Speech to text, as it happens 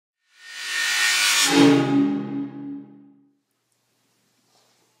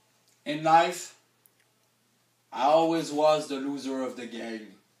In life, I always was the loser of the game.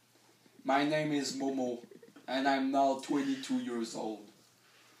 My name is Momo, and I'm now 22 years old.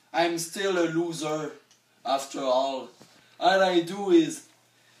 I'm still a loser after all. All I do is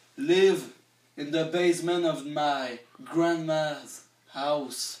live in the basement of my grandma's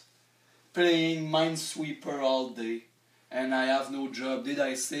house, playing Minesweeper all day, and I have no job. Did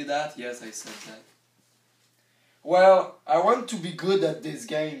I say that? Yes, I said that. Well, I want to be good at this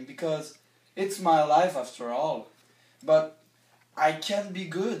game because it's my life after all. But I can't be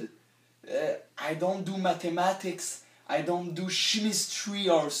good. I don't do mathematics. I don't do chemistry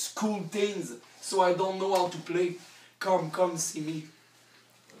or school things. So I don't know how to play. Come see me.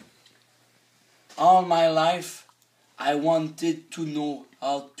 All my life, I wanted to know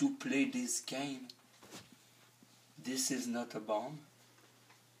how to play this game. This is not a bomb.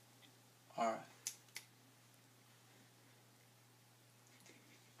 Alright.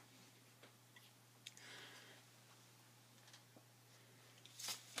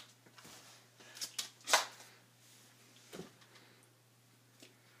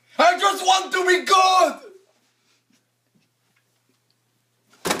 I just want to be good!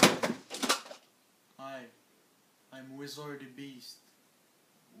 Hi, I'm Wizardy Beast.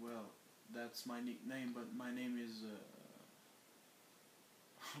 Well, that's my nickname, but my name is,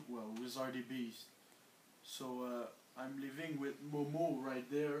 well, Wizardy Beast. So, I'm living with Momo right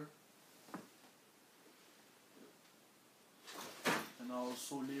there. And I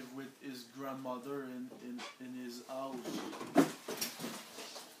also live with his grandmother in his house.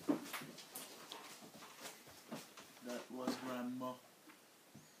 That was grandma.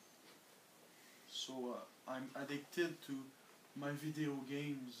 So I'm addicted to my video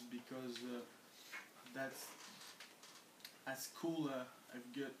games because that's at school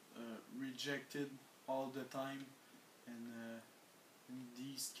I've got rejected all the time, and in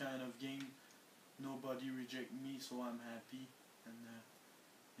these kind of game nobody reject me, so I'm happy. And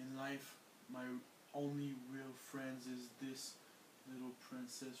in life my only real friends is this little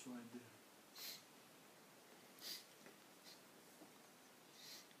princess right there.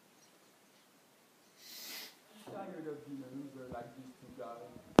 Tired of being a loser like these two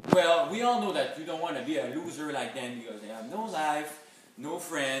guys. Well, we all know that you don't want to be a loser like them because they have no life, no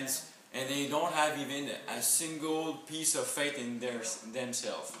friends, and they don't have even a single piece of faith in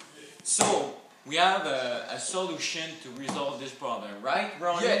themselves. So, we have a solution to resolve this problem, right,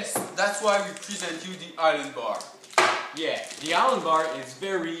 Ronnie? Yes, that's why we present you the Island Bar. Yeah, the Island Bar is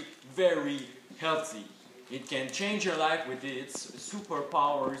very, very healthy. It can change your life with its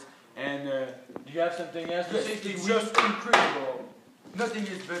superpowers. And do you have something else to say? It's just incredible. Nothing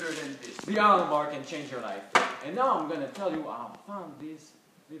is better than this. The Island Bar can change your life. And now I'm going to tell you I found this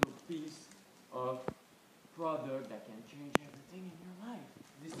little piece of product that can change everything in your life.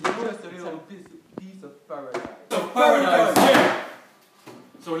 This is just a little piece of paradise. Paradise, yeah!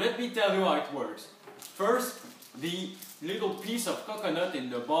 So let me tell you how it works. First, the little piece of coconut in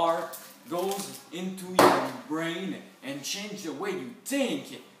the bar goes into your brain and changes the way you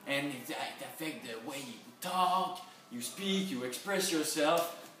think. And it affects the way you talk, you speak, you express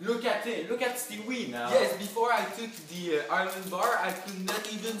yourself. Look at it. Look at Stewie now. Yes, before I took the Island Bar, I could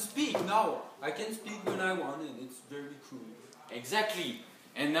not even speak. Now I can speak when I want, and it's very cool. Exactly.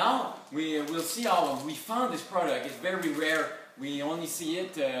 And now we will see how we found this product. It's very rare. We only see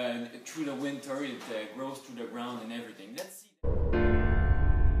it through the winter. It grows through the ground and everything. Let's see.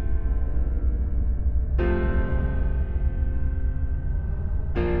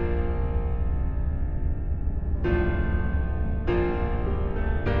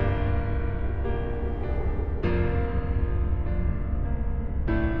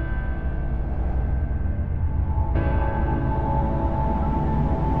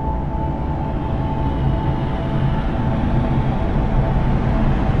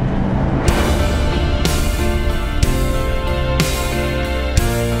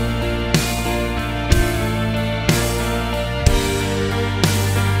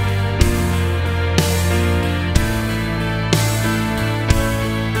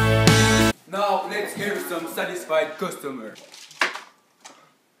 Some satisfied customer.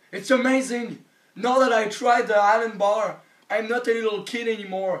 It's amazing. Now that I tried the Island Bar, I'm not a little kid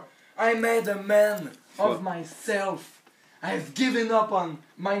anymore. I made a man of myself. I've given up on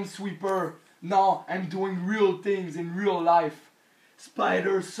Minesweeper. Now I'm doing real things in real life.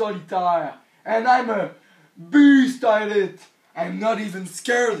 Spider Solitaire. And I'm a beast at it. I'm not even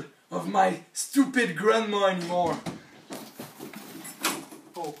scared of my stupid grandma anymore.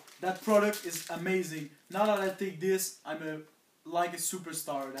 Oh, that product is amazing. Now that I take this, I'm like a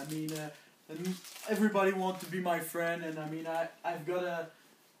superstar. I mean, and everybody wants to be my friend, and I mean I've got a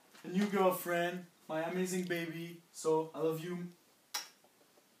new girlfriend, my amazing baby, so I love you.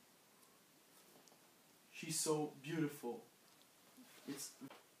 She's so beautiful.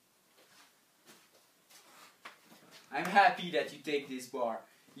 I'm happy that you take this bar.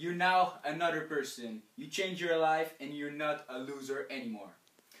 You're now another person. You change your life and you're not a loser anymore.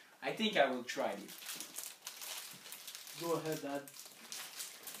 I think I will try it. Go ahead, Dad.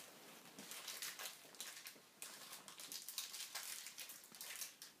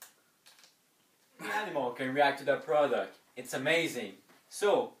 The animal can react to the product. It's amazing.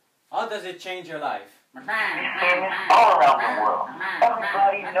 So, how does it change your life? He's famous all around the world.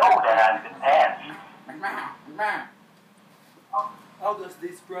 Everybody knows that I'm the best. How does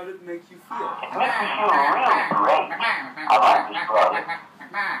this product make you feel? It makes me feel really great. I like this product.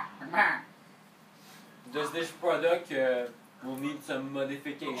 Does this product will need some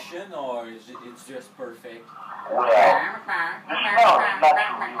modification, or is it's just perfect? Well, the smell is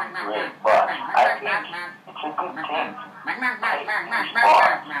not really great, but I think it's a good thing. I use this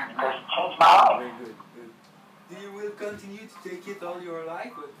bar because it changed my life. Very good. Do you will continue to take it all your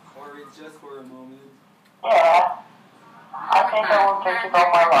life, or it's just for a moment? Yeah, I think I will take it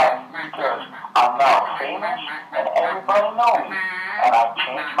all my life because I'm now famous and everybody knows me. And I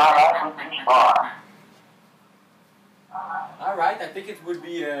changed my life with this bar. Alright, I think it would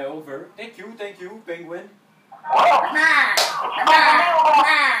be over. Thank you, Penguin. Well,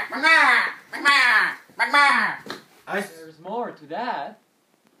 it's There's more to that.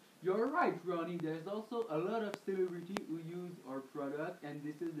 You're right, Ronnie. There's also a lot of celebrities who use our product, and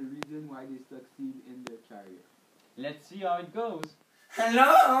this is the reason why they succeed in their career. Let's see how it goes.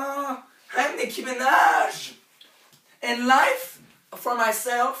 Hello, I'm Nicki Minaj. In life, for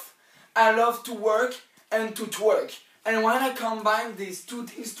myself, I love to work and to twerk. And when I combine these two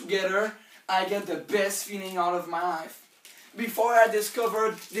things together, I get the best feeling out of my life. Before I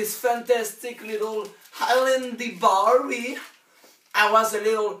discovered this fantastic little Highlandy bar, I was a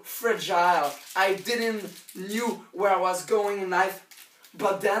little fragile. I didn't knew where I was going in life.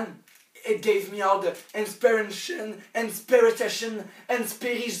 But then, it gave me all the inspiration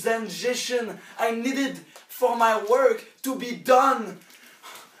I needed for my work to be done.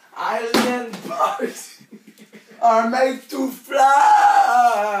 Island bars are made to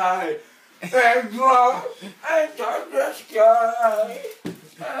fly and go and touch the sky.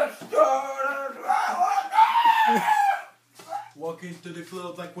 Walk into the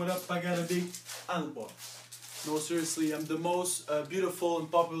club like, what up, I got a big Alba. No, seriously, I'm the most beautiful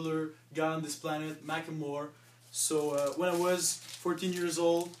and popular guy on this planet, Macklemore. So when I was 14 years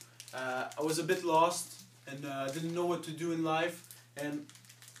old, I was a bit lost and didn't know what to do in life. And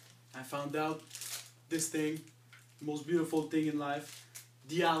I found out this thing, the most beautiful thing in life,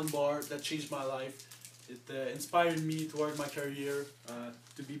 the Allen Bar, that changed my life. It inspired me toward my career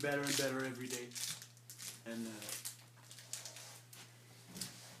to be better and better every day. And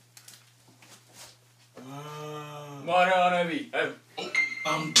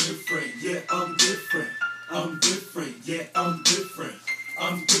I'm different, yeah, I'm different. I'm different, yeah, I'm different.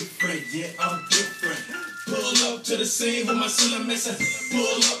 I'm different, yeah, I'm different. Pull up to the scene with my cylinder missing.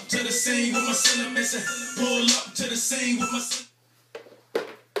 Pull up to the scene with my cylinder missing. Pull up to the scene with my.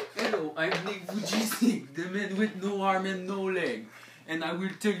 Hello, I'm Nick Vujicic, the man with no arm and no leg, and I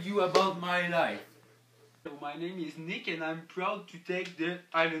will tell you about my life. So my name is Nick, and I'm proud to take the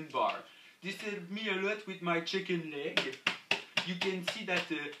Island Bar. This helped me a lot with my chicken leg. You can see that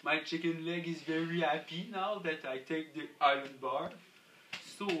my chicken leg is very happy now that I take the Island Bar.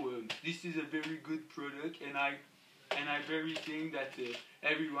 So this is a very good product, and I very think that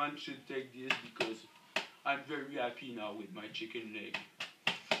everyone should take this because I'm very happy now with my chicken leg.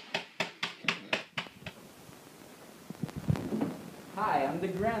 Hi, I'm the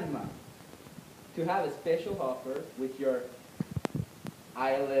grandma. To have a special offer with your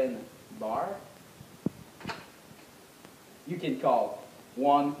Island Bar, you can call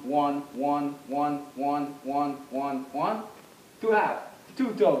 1111111 to have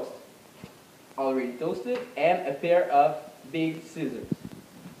 2 toasts, already toasted, and a pair of big scissors.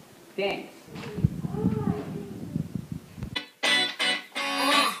 Thanks.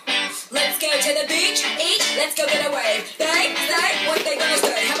 Let's go to the beach, eat, let's go get away. They say what they gonna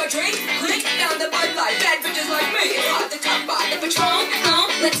say. Have a drink, click, down the Bud Light. Bad bitches like me, it's hard to come by. The Patron,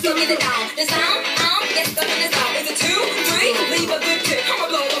 let's go get it down. The sound, let's go get the sound. Is it 2, 3? Leave a good tip. I'ma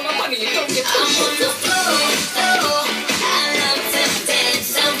blow all my money and don't get too I'm on the floor, I love to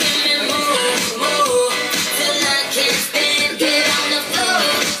dance, so give me more, till I can't stand. Get on the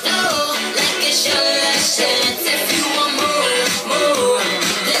floor, like it's your last chance. If you want more,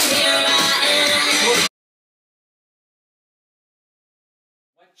 then here I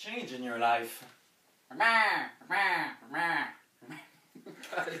change in your life?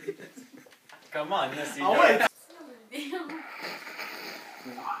 Come on, let's see. Ah ouais!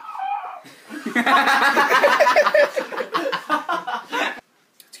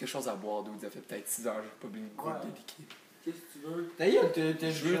 As-tu quelque chose à boire d'eau? Ça fait peut-être 6 heures, j'ai pas bu une goutte de liquide. Qu'est-ce que tu veux? D'ailleurs,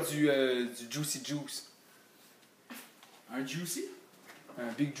 Je veux du Juicy Juice. Un juicy?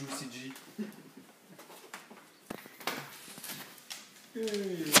 Un Big Juicy G.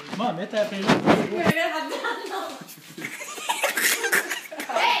 Bon, mets ta pelle.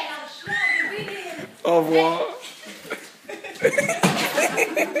 Au revoir.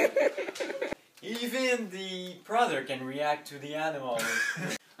 Even the brother can react to the animal.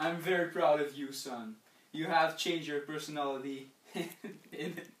 I'm very proud of you, son. You have changed your personality.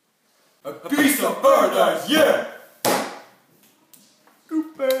 A piece of paradise, yeah!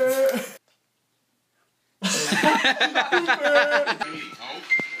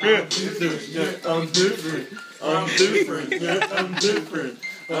 I'm different, yeah, I'm different. I'm different, yeah, I'm different.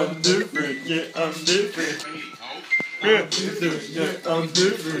 I'm different, yeah, I'm different. I'm different, yeah, I'm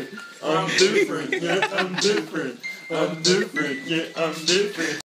different. I'm different, yeah, I'm different. I'm different, yeah, I'm different.